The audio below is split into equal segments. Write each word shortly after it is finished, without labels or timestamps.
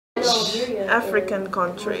African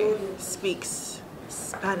country speaks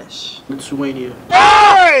Spanish? Lithuania.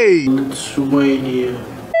 Hey! Lithuania.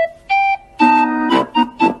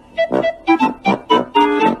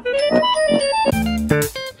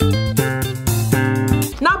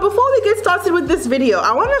 Now, before we get started with this video,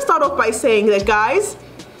 I want to start off by saying that, guys,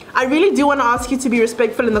 I really do want to ask you to be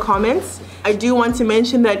respectful in the comments. I do want to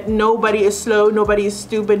mention that nobody is slow, nobody is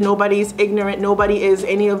stupid, nobody is ignorant, nobody is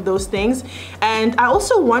any of those things. And I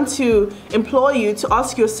also want to implore you to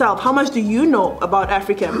ask yourself, how much do you know about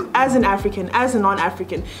Africa as an African, as a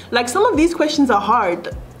non-African? Like, some of these questions are hard.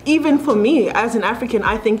 Even for me, as an African,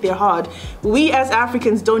 I think they're hard. We as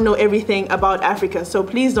Africans don't know everything about Africa, so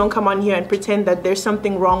please don't come on here and pretend that there's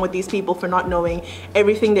something wrong with these people for not knowing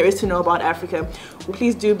everything there is to know about Africa.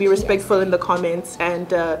 Please do be respectful in the comments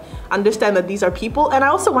and understand that these are people, and I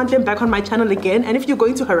also want them back on my channel again, and if you're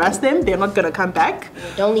going to harass them, they're not gonna come back.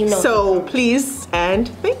 Don't leave no. So please and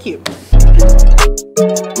thank you.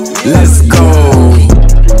 Let's go.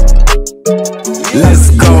 Let's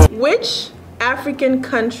go. Which African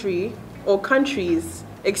country or countries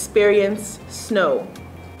experience snow?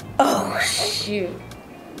 Oh shoot.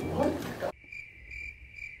 What?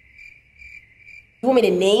 You want me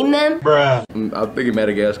to name them? Bruh. I'm thinking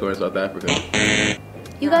Madagascar and South Africa.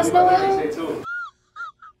 You guys know it?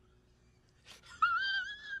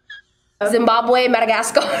 Zimbabwe,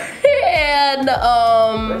 Madagascar, and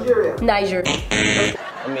Niger.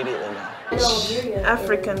 Immediately now.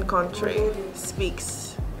 African country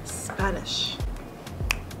speaks Spanish.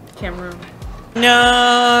 Cameroon.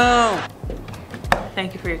 No!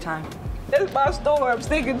 Thank you for your time. That's my story, I'm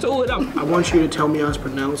sticking to it. I want you to tell me how it's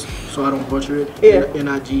pronounced so I don't butcher it. Yeah.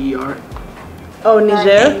 Niger. Oh,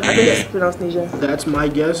 Niger? I think it's pronounced Niger. That's my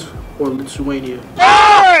guess. Or Lithuania.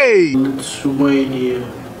 Hey! Lithuania.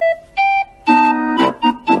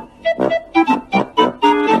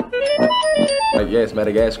 Like, yes,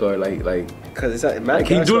 Madagascar, like. Cause it's Madagascar.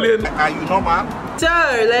 King Julian. You know, man. So,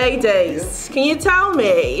 ladies, can you tell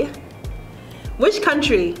me which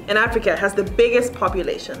country in Africa has the biggest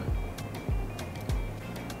population?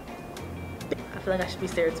 I feel like I should be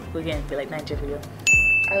stereotypical again and be like Nigeria.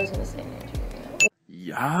 I was gonna say Nigeria.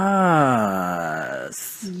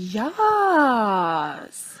 Yes.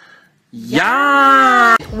 Yes.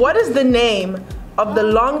 Yeah. What is the name of the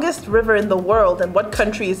longest river in the world, and what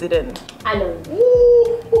country is it in? I know. I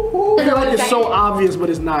feel like it's so obvious, but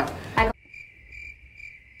it's not.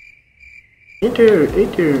 Ain't there a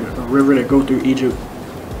river that goes through Egypt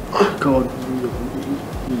called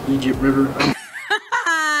the Egypt River?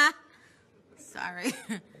 Sorry.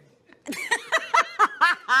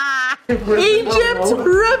 Egypt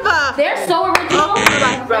River! They're so original.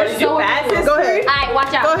 They're so original. Go ahead. Alright,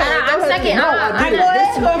 watch out. Go ahead, I'm go ahead. second. No, I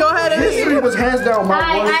didn't. Go ahead and History was hands down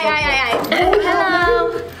my voice.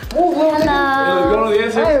 Hello.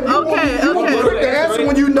 Okay. The answer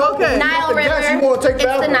when you know Nile River. You want to take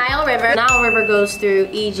It's the Nile River. Nile River goes through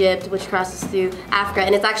Egypt, which crosses through Africa,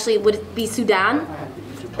 and it's actually, would it be Sudan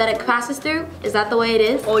that it passes through? Is that the way it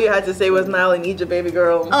is? All you had to say was Nile and Egypt, baby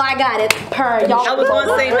girl. Oh, I got it. Y'all. I was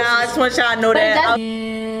gonna say Nile, I just want y'all to know that.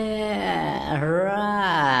 Yeah,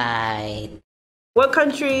 right. What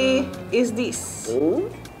country is this?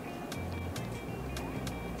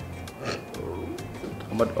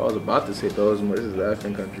 I was about to say those, but this is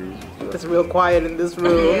African countries. It's real quiet in this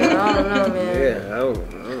room. I don't know, man. Yeah, I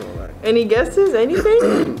don't know. Any guesses?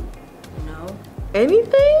 Anything? No.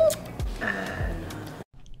 Anything?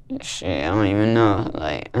 Shit, I don't even know.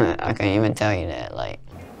 Like, I can't even tell you that. Like,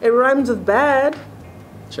 It rhymes with bad.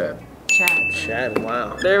 Chad. Chad,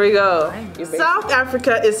 wow. There we go. South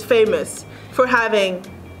Africa is famous for having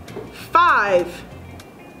 5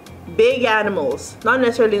 big animals. Not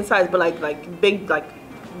necessarily in size, but like big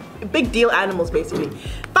deal animals, basically.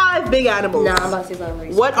 5 big animals. Nah, I'm about to say something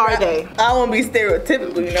racist. What are they? I won't be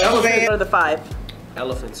stereotypical, you know what I'm saying? What are the 5?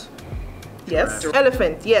 Elephants. Yes.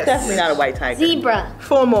 Elephant, yes. Definitely not a white tiger. Zebra.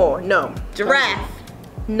 4 more, no. Giraffe.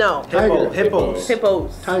 No. Hippos.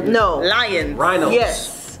 Hippos. No. Lions. Rhinos.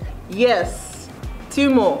 Yes. Yes.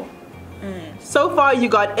 2 more. So far you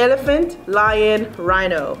got elephant, lion,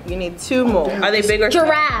 rhino. You need 2 more. Are they bigger?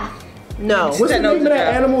 Giraffe. No. What's the name of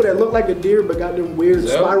that animal that looked like a deer but got them weird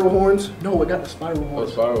spiral horns? No, it got the spiral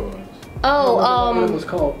horns. Oh, spiral ones. Oh, What was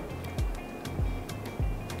called?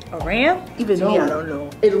 A ram? Even me, I don't know.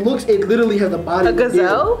 It literally has the body A of deer.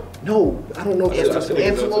 gazelle? No, I don't know if it's an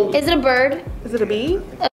antelope. is it a bird? Is it a bee?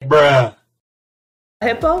 Bruh. A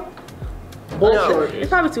hippo? Bull No. shark. It's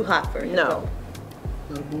probably too hot for it. No.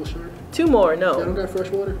 Not a bull shark. 2 more, They don't no. got fresh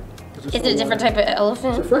water. Is it a different type of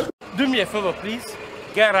elephant? It's a fresh. Do me a favor, please.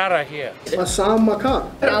 Get out of here. Assam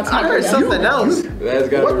Macaque. I heard something else. That's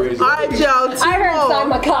gotta be racist. Alright, y'all. I heard sign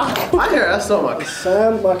my cock. I heard that's so much.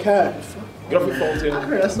 Assam Macaque. Get off your phone, Tim.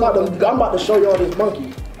 I'm about to show y'all this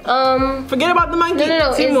monkey. Forget about the monkey.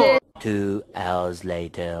 No. Two Is more. it 2 hours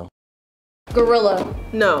later. gorilla?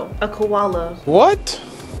 No. A koala. What?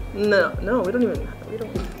 No, we don't even.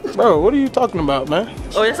 Bro, what are you talking about, man?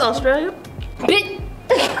 Oh, that's Australia? Bit.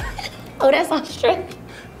 Oh, that's Australia.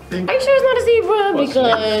 Are you sure it's not a zebra?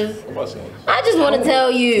 Because I just want to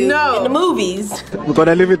tell you. No. In the movies. We're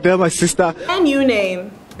gonna leave it there, my sister. Can you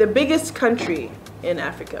name the biggest country in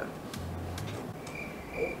Africa?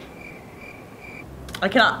 I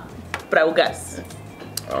cannot, but I will guess.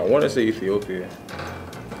 I want to say Ethiopia.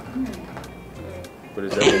 But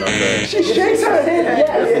it's definitely not that. She shakes her head.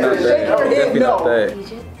 Definitely not that. Definitely not that.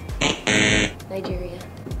 Egypt? Nigeria.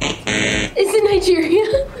 Is it Nigeria?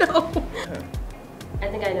 No. I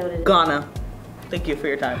think I know it. Ghana. Thank you for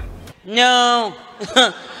your time. No!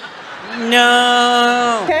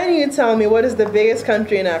 No! Can you tell me what is the biggest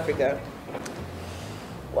country in Africa?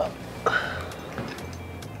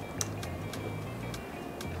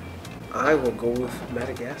 I will go with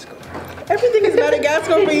Madagascar. Everything is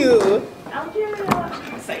Madagascar for you. Algeria.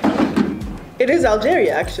 It is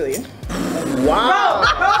Algeria, actually. Wow.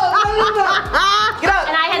 Get up.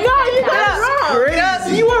 And I had No, said you that. got it wrong. Get up.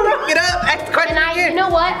 You were wrong. Get up. Ask the question And I, again. you know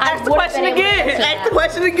what? Ask the question again. Ask the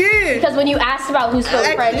question again. Because when you asked about who spoke Ask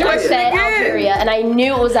the French, I question said again. Algeria, and I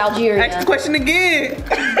knew it was Algeria. Ask the question again.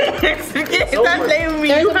 Stop playing with me.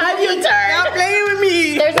 There's You a had your movie- turn. Stop playing with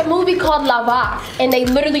me. There's a movie called La Vache, and they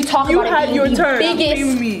literally talk You about had it your being the turn. Leave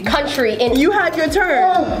me. biggest country in. You had your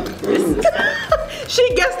turn.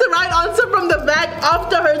 She gets the right answer from the back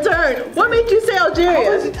after her turn. What made you say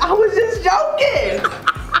Algeria? I was just joking.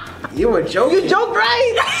 You were joking. You joked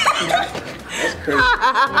right. That's crazy.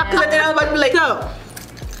 Because then I was about to be like, so,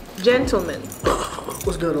 gentlemen,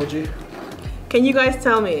 What's good, OG? can you guys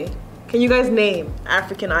tell me, can you guys name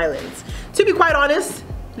African islands? To be quite honest,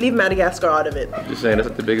 leave Madagascar out of it. Just saying, that's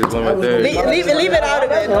not the biggest one right there. Leave it out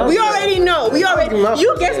of it. We already know.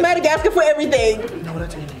 You guess Madagascar for everything. No,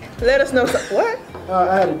 that's India. Let us know. What?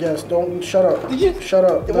 I had a guess. Don't shut up. Did you? Shut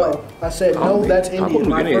up. No. What? I said no. That's Papua India. New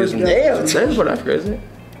My Guinea first isn't guess. That is South Africa, isn't it?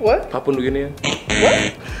 What? Papua New Guinea?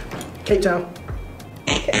 What? Cape Town.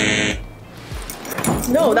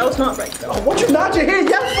 No, that was not right. Though. What you nod your head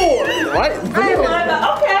yes for? What? Okay.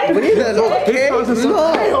 Benitta, okay.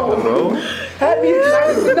 Bro. Had me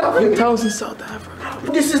excited enough. Cape Town's in South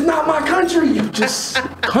Africa. This is not my country. Just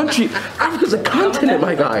country. Africa's a continent,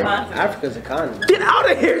 my guy. Africa's a continent. Get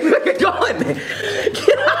out of here. Get going.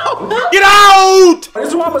 Get out. Get out! This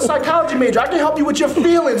is why I'm a psychology major. I can help you with your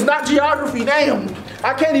feelings, not geography. Damn.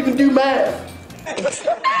 I can't even do math.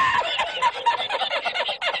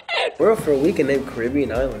 We're for a week and name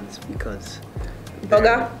Caribbean islands because.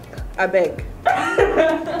 Oga, I beg.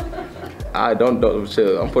 I don't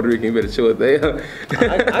chill. I'm Puerto Rican. You better chill with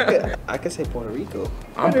that. I could say Puerto Rico.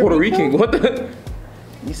 I'm Puerto Rican. What the?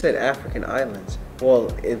 You said African islands. Well,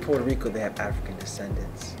 in Puerto Rico they have African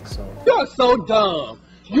descendants. So You're so dumb.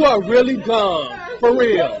 You are really dumb. For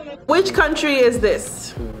real. Which country is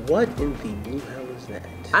this? what in the blue hell is that?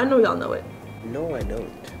 I know y'all know it. No, I don't.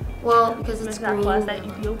 Well, because it's green.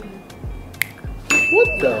 Ethiopia. What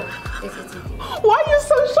the? It's Ethiopia. Why are you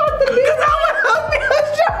so shocked at me? Because I was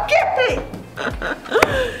joking.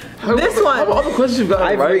 This How one. all the questions you got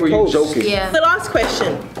Ivory right? Were you Coast. joking? Yeah. The last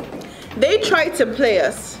question. They tried to play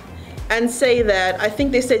us and say that I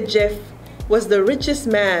think they said Jeff was the richest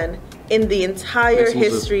man in the entire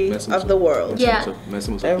history of the world. Yeah.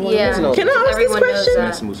 Everyone Yeah. does know. Can I ask this Everyone knows question?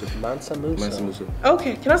 that. Mansa Musa.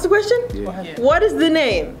 Okay, can I ask the question? Yeah. What is the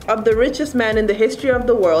name of the richest man in the history of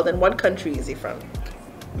the world and what country is he from?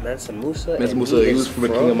 Mansa Musa. Mansa and Musa, he is was from the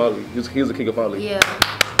king of Mali. He was the king of Mali. Yeah.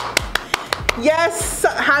 Yes,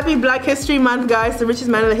 happy Black History Month, guys. The richest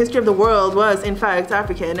man in the history of the world was, in fact,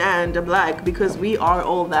 African and black because we are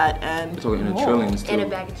all that and We're talking in more. trillions too. And a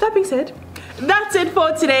bag. That being said, that's it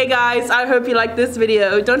for today, guys. I hope you liked this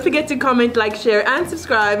video. Don't forget to comment, like, share, and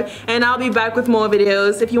subscribe. And I'll be back with more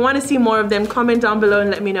videos. If you want to see more of them, comment down below and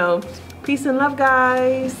let me know. Peace and love,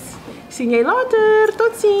 guys. See you later.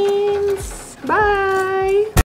 Tot ziens. Bye.